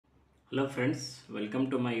Hello friends, welcome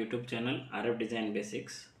to my YouTube channel RF Design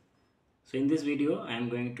Basics. So in this video I am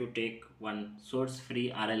going to take one source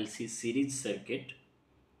free RLC series circuit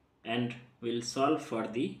and will solve for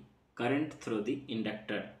the current through the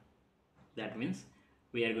inductor. That means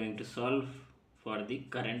we are going to solve for the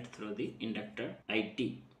current through the inductor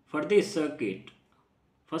IT. For this circuit,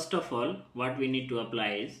 first of all what we need to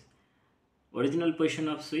apply is original position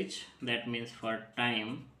of switch, that means for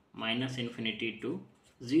time minus infinity to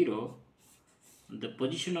 0 the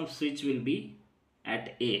position of switch will be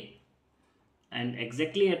at A, and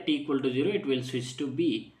exactly at t equal to 0 it will switch to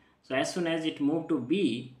B. So as soon as it move to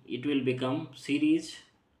B, it will become series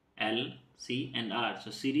L, C and R,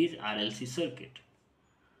 so series RLC circuit.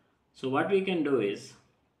 So what we can do is,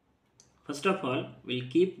 first of all we'll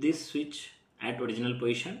keep this switch at original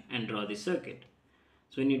position and draw the circuit.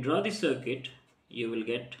 So when you draw the circuit you will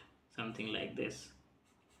get something like this.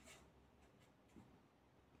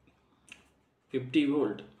 50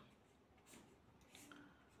 volt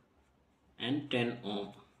and 10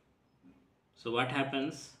 ohm. So what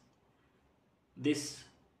happens, this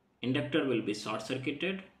inductor will be short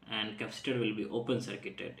circuited and capacitor will be open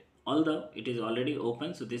circuited. Although it is already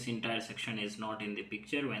open, so this entire section is not in the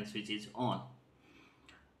picture when switch is on.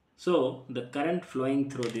 So the current flowing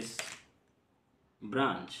through this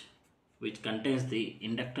branch which contains the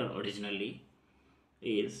inductor originally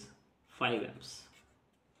is 5 amps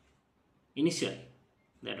initially.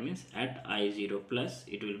 That means at I0 plus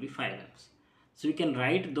it will be 5 amps. So we can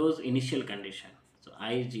write those initial conditions. So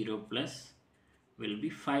I0 plus will be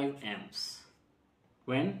 5 amps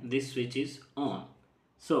when this switch is on.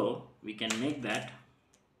 So we can make that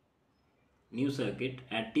new circuit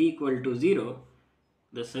at t equal to 0.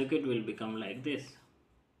 The circuit will become like this.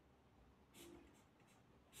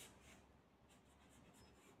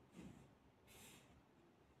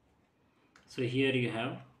 So here you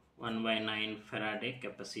have 1/9 Faraday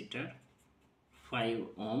capacitor, 5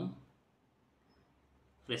 ohm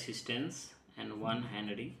resistance and 1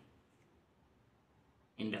 Henry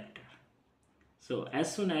inductor. So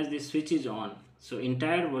as soon as this switch is on, so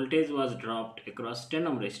entire voltage was dropped across 10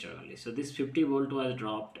 ohm resistor only. So this 50 volt was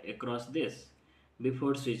dropped across this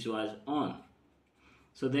before switch was on.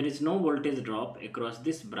 So there is no voltage drop across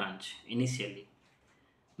this branch initially.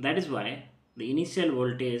 That is why the initial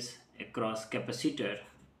voltage across capacitor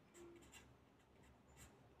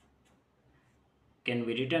can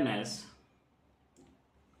be written as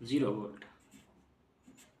 0 volt,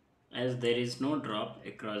 as there is no drop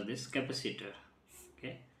across this capacitor.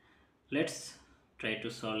 Okay, let's try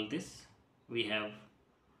to solve this. We have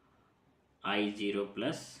I0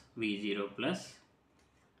 plus V0 plus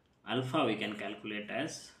alpha we can calculate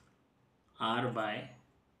as R by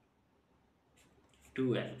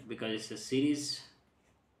 2L because it's a series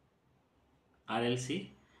RLC,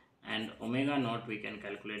 and omega naught we can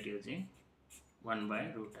calculate using 1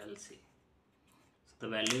 by root LC. So the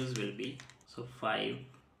values will be, so 5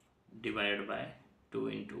 divided by 2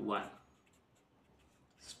 into 1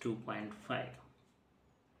 is 2.5,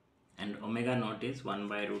 and omega naught is 1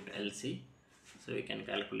 by root LC. So we can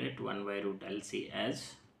calculate 1 by root LC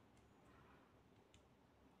as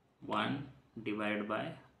 1 divided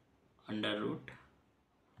by under root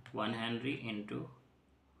 1 Henry into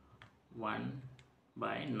 1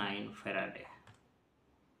 by 9 Faraday.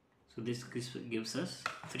 So this gives us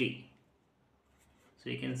 3. So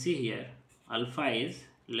you can see here alpha is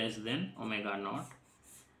less than omega naught.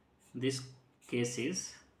 This case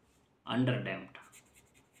is underdamped.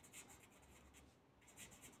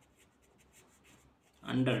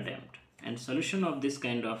 And solution of this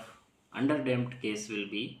kind of underdamped case will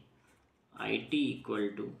be IT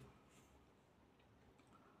equal to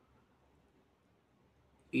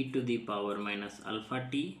e to the power minus alpha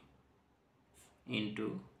t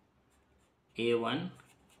into A1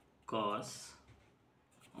 cos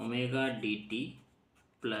omega dt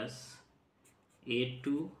plus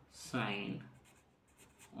A2 sin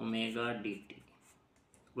omega dt,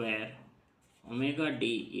 where omega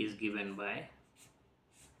d is given by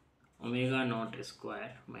omega naught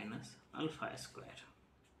square minus alpha square.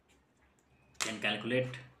 Can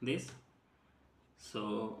calculate this.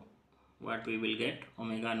 So what we will get,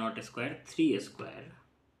 omega naught square 3 square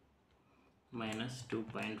minus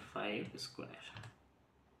 2.5 square.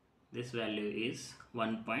 This value is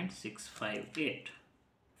 1.658.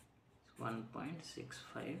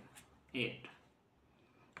 1.658.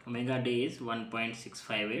 Omega d is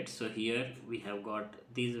 1.658. So here we have got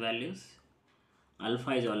these values.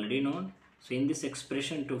 Alpha is already known. So in this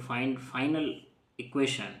expression, to find final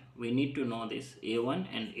equation, we need to know this A1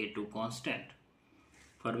 and A2 constant,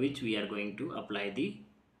 for which we are going to apply the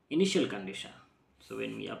initial condition. So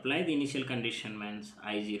when we apply the initial condition means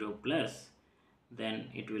I0 plus, then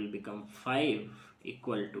it will become 5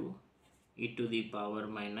 equal to e to the power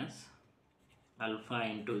minus alpha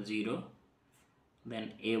into 0,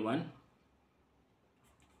 then a1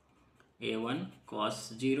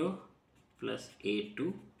 cos 0 plus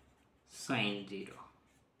a2 sin 0.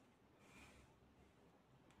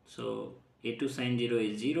 So a2 sin 0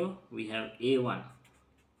 is 0. We have a1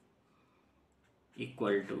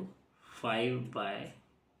 equal to 5 by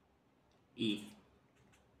e.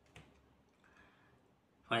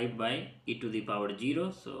 5 by e to the power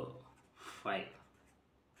 0, so 5.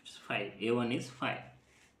 It's 5. a1 is 5.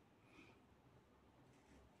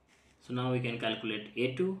 So now we can calculate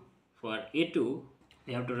a2. For a2,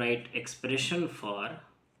 we have to write expression for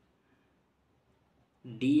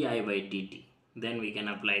di by dt. Then we can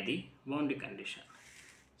apply the boundary condition.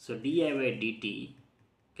 So di by dt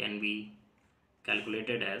can be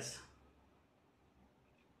calculated as,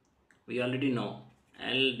 we already know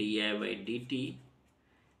L di by dt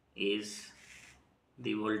is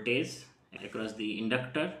the voltage across the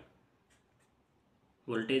inductor,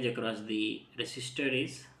 voltage across the resistor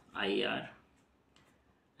is IR,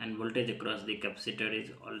 and voltage across the capacitor is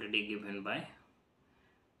already given by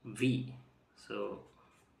V. So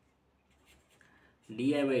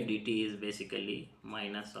di by dt is basically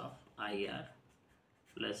minus of IR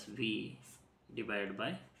plus V divided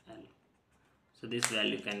by L. So this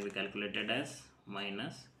value can be calculated as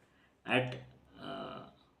minus at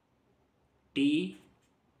t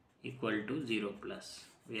equal to 0 plus.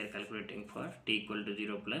 We are calculating for t equal to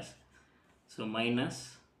 0 plus. So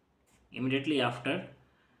minus immediately after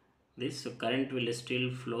this, so current will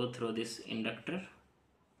still flow through this inductor.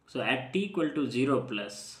 So at t equal to 0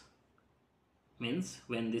 plus means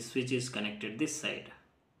when this switch is connected this side,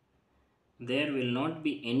 there will not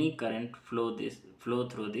be any current flow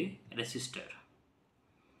through the resistor.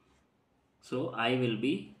 So I will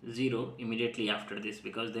be 0 immediately after this,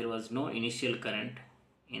 because there was no initial current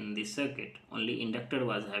in this circuit. Only inductor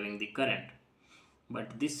was having the current,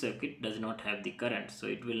 but this circuit does not have the current, so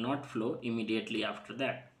it will not flow immediately after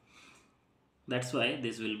that. That's why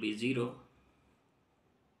this will be 0.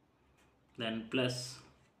 Then plus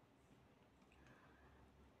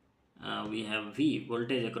we have V,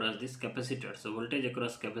 voltage across this capacitor. So voltage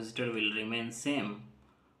across capacitor will remain same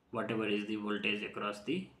whatever is the voltage across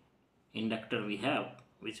the inductor we have,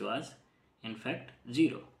 which was in fact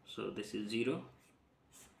 0. So this is 0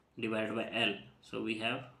 divided by L. So we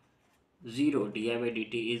have 0, di by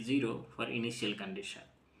dt is 0 for initial condition.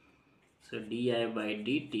 So di by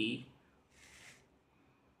dt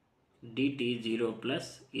 0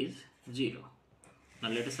 plus is 0. Now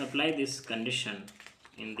let us apply this condition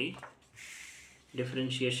in the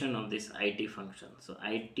differentiation of this it function. So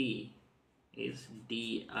it is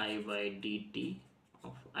di by dt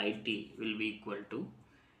of it will be equal to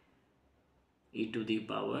e to the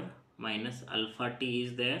power minus alpha t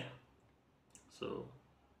is there. So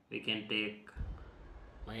we can take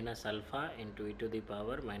minus alpha into e to the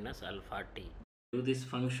power minus alpha t. Do this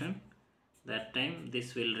function, that time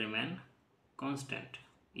this will remain constant,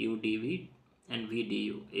 u dv and v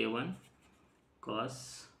du, a1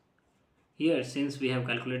 cos. Here since we have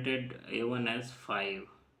calculated a1 as 5,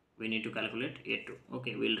 we need to calculate a2.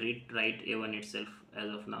 Okay, we'll write a1 itself as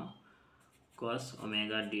of now, cos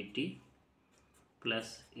omega dt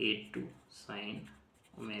plus a2 sin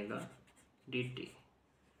omega dt.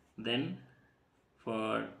 Then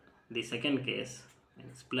for the second case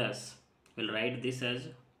means plus, we'll write this as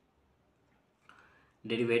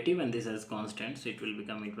derivative and this as constant, so it will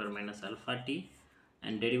become e to the power minus alpha t,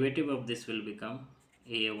 and derivative of this will become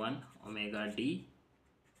a1 omega d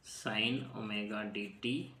sin omega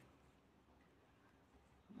dt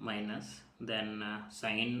minus, then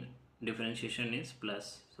sin differentiation is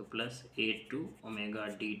plus, so plus a2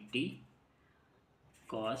 omega dt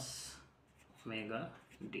cos omega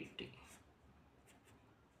dt.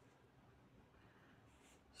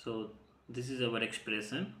 So this is our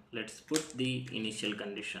expression. Let's put the initial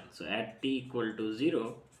condition. So at t equal to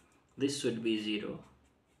 0, this should be 0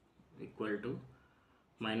 equal to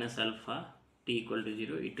minus alpha t equal to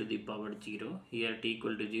 0 e to the power 0. Here t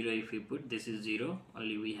equal to 0, if we put, this is 0,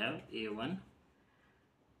 only we have a1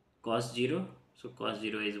 cos 0, so cos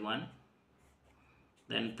 0 is 1,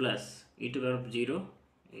 then plus e to the power of 0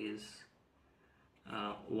 is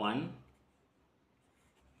 1,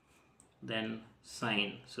 then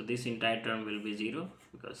sine, so this entire term will be 0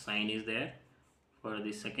 because sine is there. For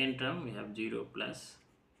the second term we have 0 plus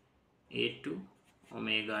a2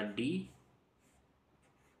 omega d,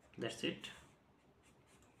 that's it.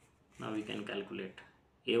 Now we can calculate.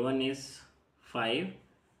 A1 is 5,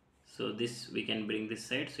 So this we can bring this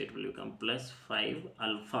side, so it will become plus 5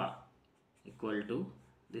 alpha equal to,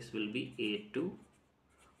 this will be A2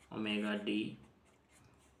 omega d.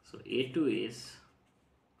 So A2 is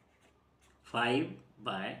 5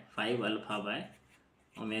 alpha by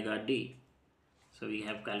omega d. So we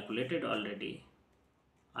have calculated already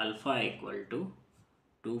alpha equal to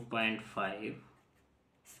 2.5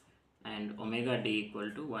 and omega d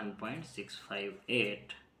equal to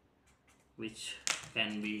 1.658, which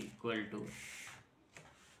can be equal to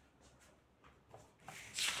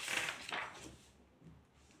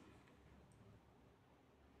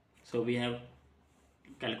so we have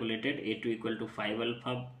calculated A2 equal to 5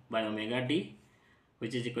 alpha by omega d,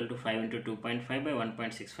 which is equal to 5 into 2.5 by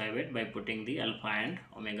 1.658 by putting the alpha and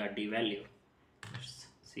omega d value. Let's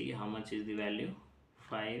see how much is the value.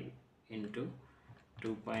 5 into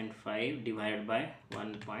 2.5 divided by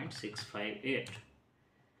 1.658.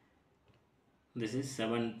 This is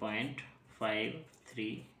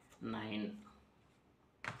 7.539.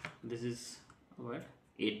 This is our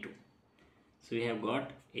A2. So we have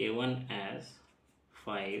got A1 as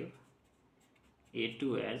 5,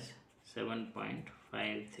 A2 as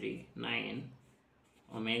 7.539,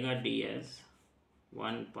 omega d as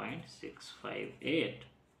 1.658.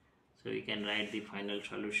 So we can write the final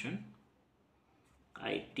solution.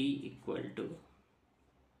 IT equal to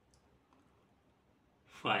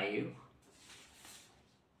 5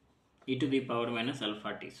 e to the power minus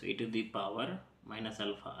alpha t. So e to the power minus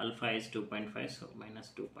alpha is 2.5, so minus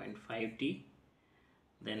 2.5 t.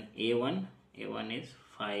 Then A1 is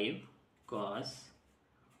 5 cos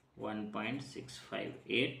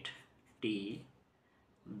 1.658 t,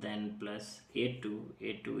 then plus A2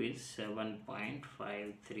 is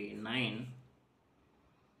 7.539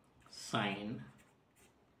 sine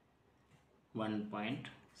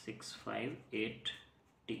 1.658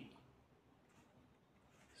 t.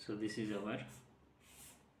 So this is our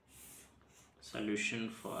solution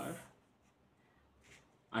for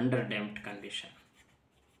underdamped condition.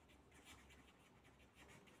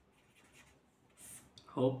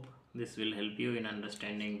 Hope this will help you in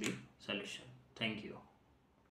understanding the solution. Thank you.